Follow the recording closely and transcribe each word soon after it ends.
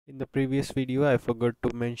In the previous video, I forgot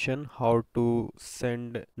to mention how to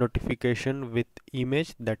send notification with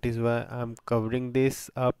image. That is why I'm covering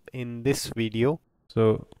this up in this video.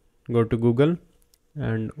 So go to Google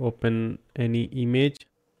and open any image.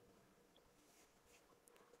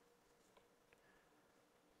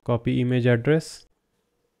 Copy image address,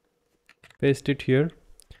 paste it here.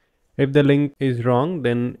 If the link is wrong,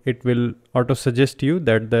 then it will auto suggest you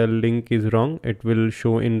that the link is wrong. It will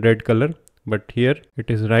show in red color, but here it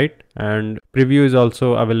is right, and preview is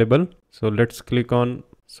also available. So let's click on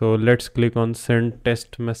send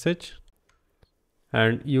test message,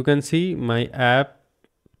 and you can see my app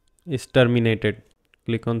is terminated.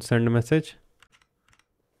 Click on send message.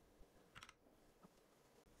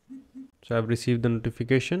 So I've received the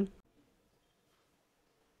notification.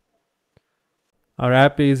 Our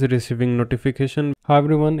app is receiving notification. Hi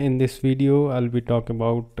everyone, in this video I'll be talking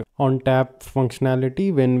about on tap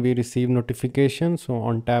functionality when we receive notification. So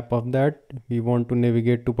on tap of that, we want to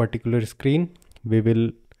navigate to particular screen. We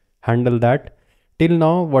will handle that. Till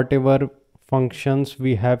now, whatever functions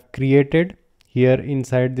we have created here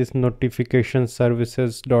inside this notification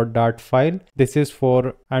services.dart file, this is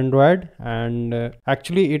for Android, and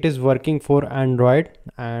actually it is working for Android,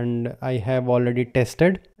 and I have already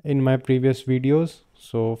tested in my previous videos.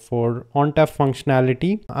 So for on tap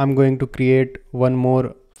functionality, I'm going to create one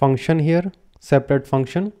more function here, separate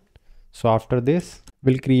function. So after this,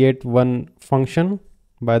 we'll create one function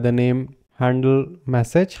by the name handle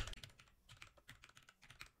message.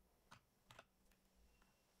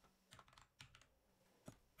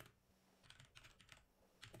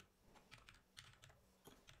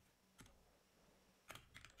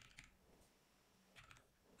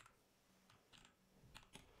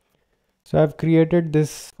 So I've created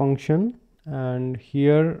this function, and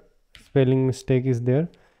here spelling mistake is there.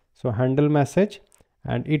 So handle message,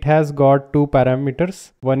 and it has got two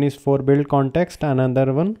parameters. One is for build context,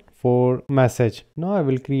 another one for message. Now I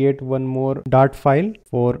will create one more Dart file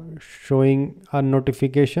for showing a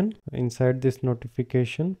notification. Inside this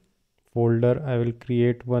notification folder, I will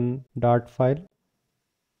create one Dart file.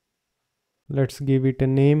 Let's give it a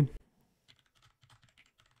name.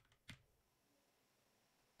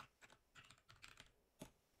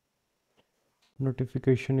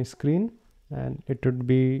 Notification screen, and it would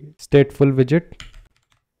be stateful widget.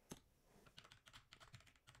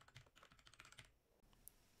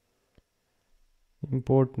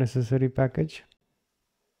 Import necessary package.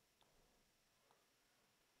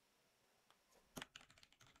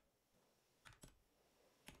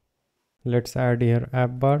 Let's add here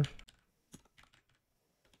app bar.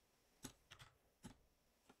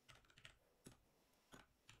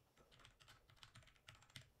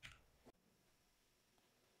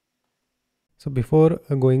 So before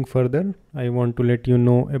going further, I want to let you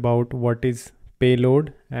know about what is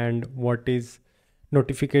payload and what is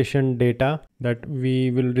notification data that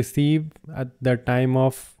we will receive at the time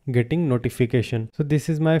of getting notification. So this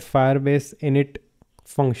is my Firebase init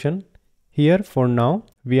function. Here for now,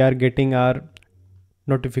 we are getting our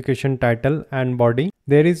notification title and body.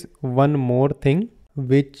 There is one more thing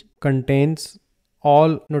which contains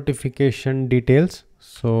all notification details.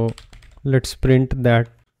 So let's print that.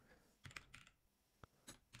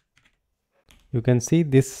 You can see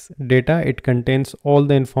this data, it contains all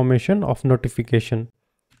the information of notification.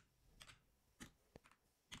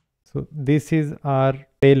 So this is our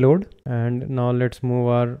payload, and now let's move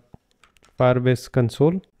our Firebase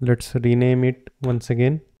console. Let's rename it once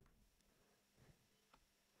again.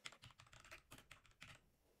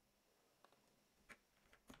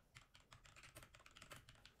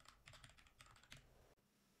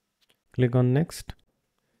 Click on next.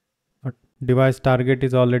 Device target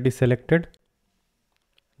is already selected.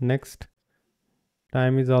 Next.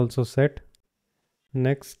 Time is also set.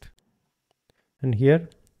 Next. And here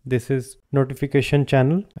this is notification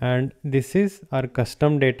channel, and this is our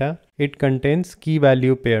custom data. It contains key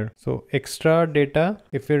value pair. So extra data,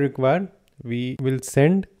 if we require, we will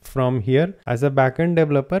send from here. As a backend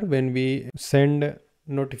developer, when we send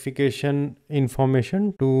notification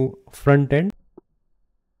information to front end.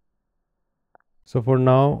 So for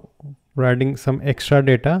now, we're adding some extra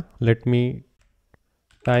data. Let me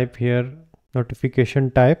type here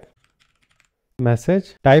notification type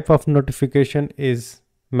message. Type of notification is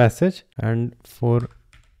message, and for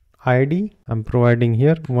ID I'm providing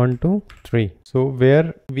here 1 2 3. So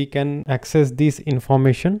where we can access this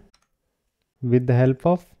information with the help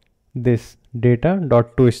of this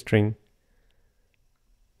data.toString.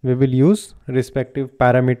 We will use respective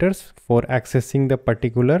parameters for accessing the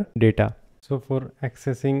particular data. So for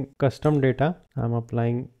accessing custom data, I'm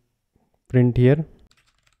applying print here.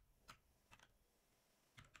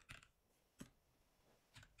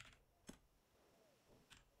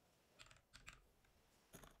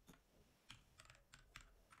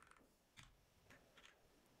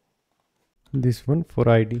 this one for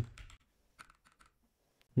ID.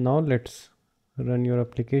 Now let's run your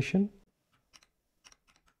application.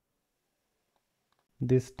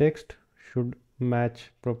 This text should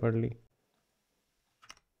match properly.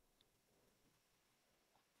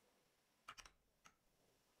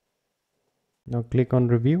 Now click on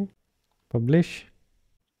review, publish.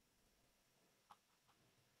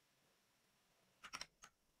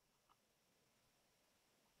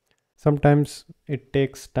 Sometimes it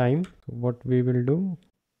takes time. What we will do,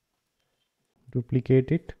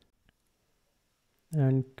 duplicate it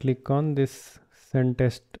and click on this send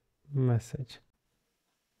test message.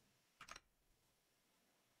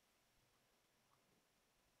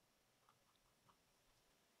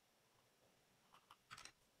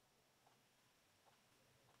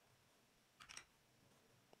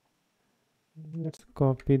 Let's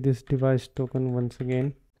copy this device token once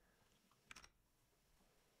again.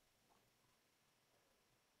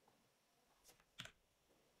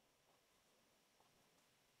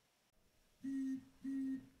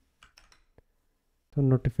 So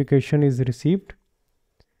notification is received,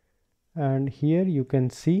 and here you can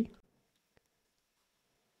see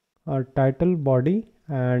our title, body,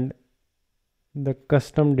 and the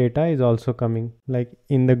custom data is also coming. Like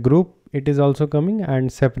in the group it is also coming, and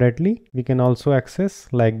separately we can also access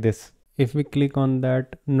like this. If we click on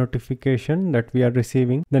that notification that we are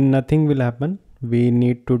receiving, then nothing will happen. We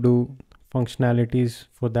need to do functionalities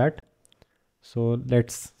for that. So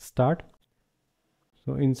let's start.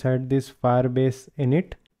 So inside this Firebase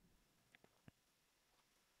init,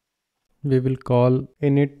 we will call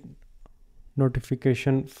init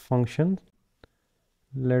notification function.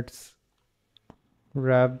 Let's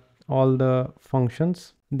wrap all the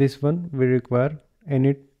functions. This one we require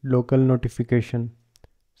init local notification.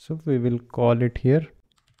 So we will call it here.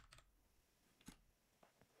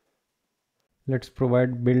 Let's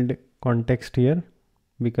provide build context here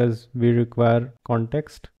because we require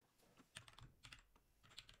context.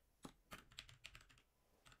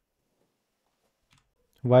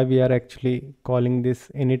 Why we are actually calling this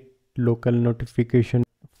init local notification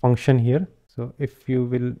function here. So if you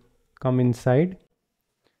will come inside,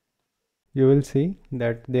 you will see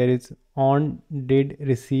that there is on did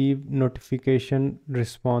receive notification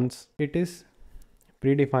response. It is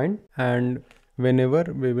predefined, and whenever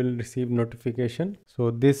we will receive notification,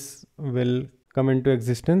 so this will come into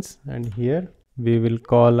existence, and here we will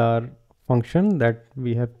call our function that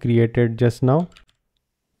we have created just now,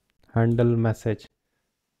 handle message,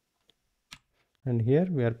 and here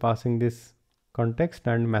we are passing this context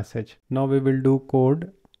and message. Now we will do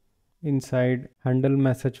code inside handle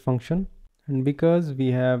message function, and because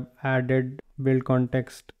we have added build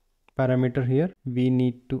context parameter here, we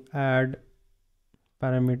need to add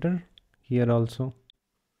parameter here also,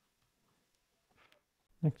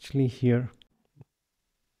 actually here.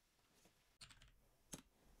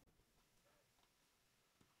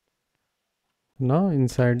 Now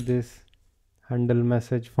inside this handle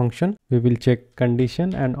message function, we will check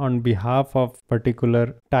condition, and on behalf of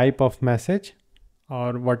particular type of message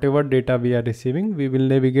or whatever data we are receiving, we will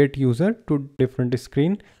navigate user to different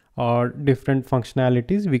screen or different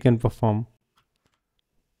functionalities we can perform.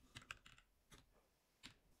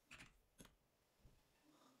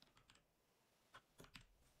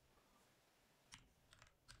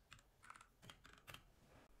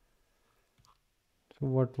 So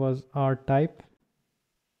what was our type?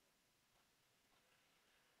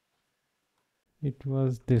 It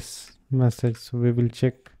was this message. So we will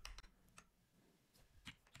check.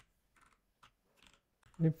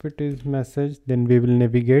 If it is message, then we will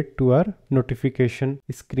navigate to our notification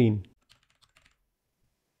screen.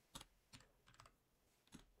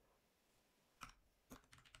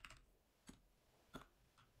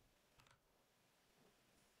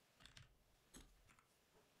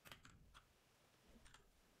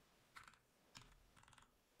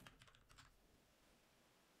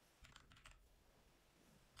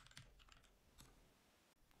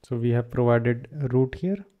 So we have provided root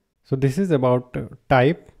here. So this is about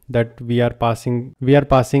type that we are passing. We are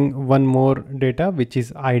passing one more data, which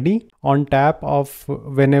is ID. On tap of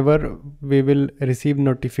whenever we will receive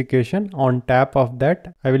notification, on tap of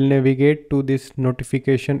that, I will navigate to this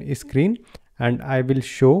notification screen, and I will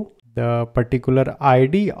show the particular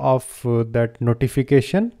ID of that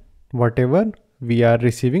notification, whatever we are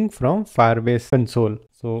receiving from Firebase console.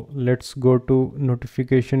 So let's go to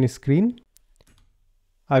notification screen.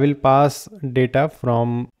 I will pass data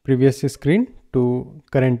from previous screen to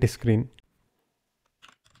current screen.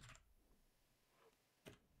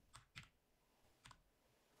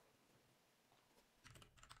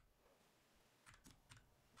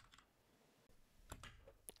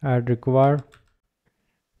 add require,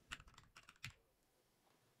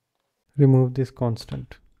 remove this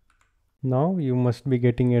constant. Now you must be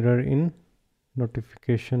getting error in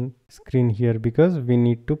notification screen here because we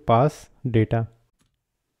need to pass data.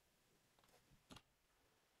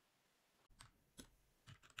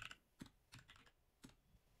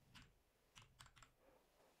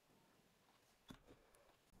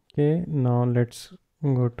 Okay, now let's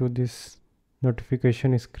go to this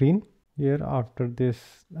notification screen. Here after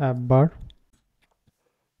this app bar,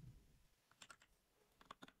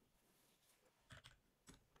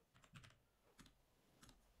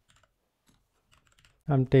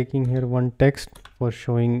 I'm taking here one text for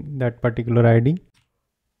showing that particular ID.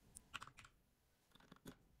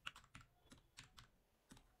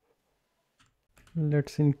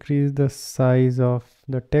 Let's increase the size of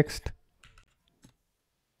the text.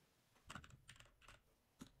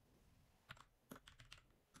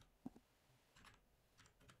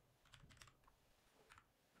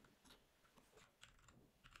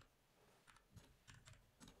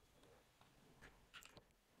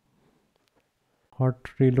 Hot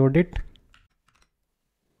reload it.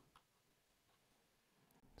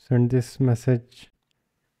 Send this message.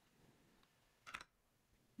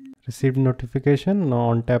 Received notification. Now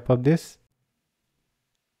on top of this,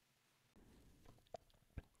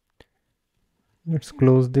 let's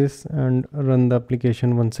close this and run the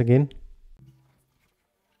application once again.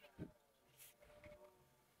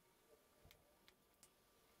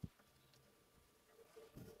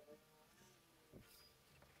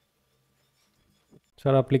 So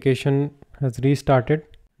our application has restarted.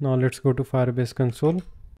 Now let's go to Firebase console.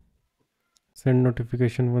 Send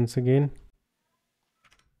notification once again.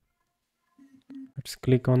 Let's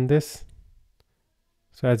click on this.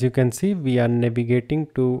 So as you can see, we are navigating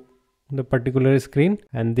to the particular screen,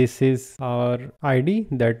 and this is our ID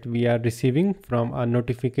that we are receiving from a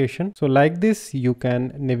notification. So like this, you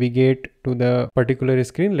can navigate to the particular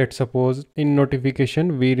screen. Let's suppose in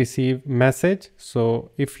notification we receive message.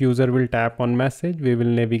 So if user will tap on message, we will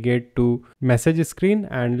navigate to message screen.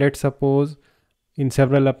 And let's suppose in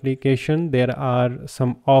several applications there are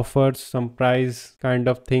some offers, some price kind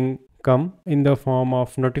of thing come in the form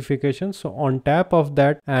of notification. So on top of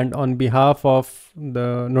that and on behalf of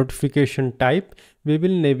the notification type, we will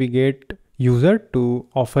navigate user to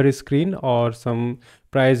offer screen or some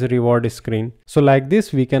price reward screen. So like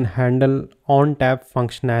this, we can handle on tap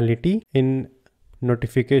functionality in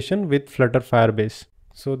notification with Flutter Firebase.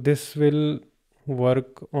 So this will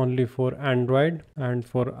work only for Android, and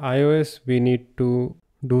for iOS we need to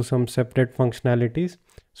do some separate functionalities.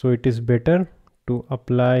 So it is better to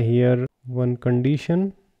apply here one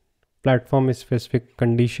condition, platform specific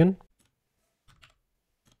condition.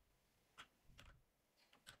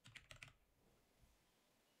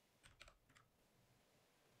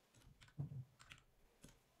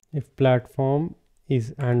 If platform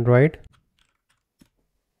is Android,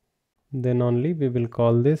 then only we will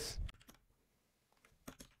call this.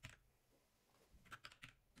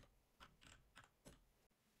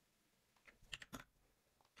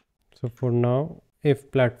 So for now,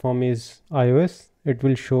 if platform is iOS, it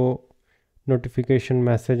will show notification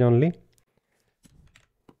message only,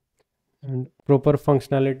 and proper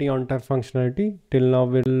functionality, on tap functionality till now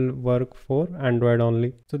will work for Android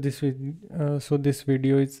only. So this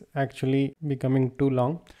video is actually becoming too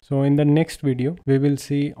long. So in the next video, we will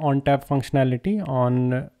see on tap functionality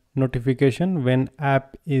on notification when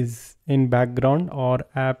app is in background or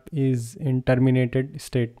app is in terminated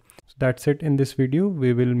state. So that's it in this video.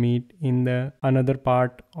 We will meet in the another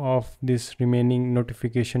part of this remaining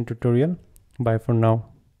notification tutorial. Bye for now.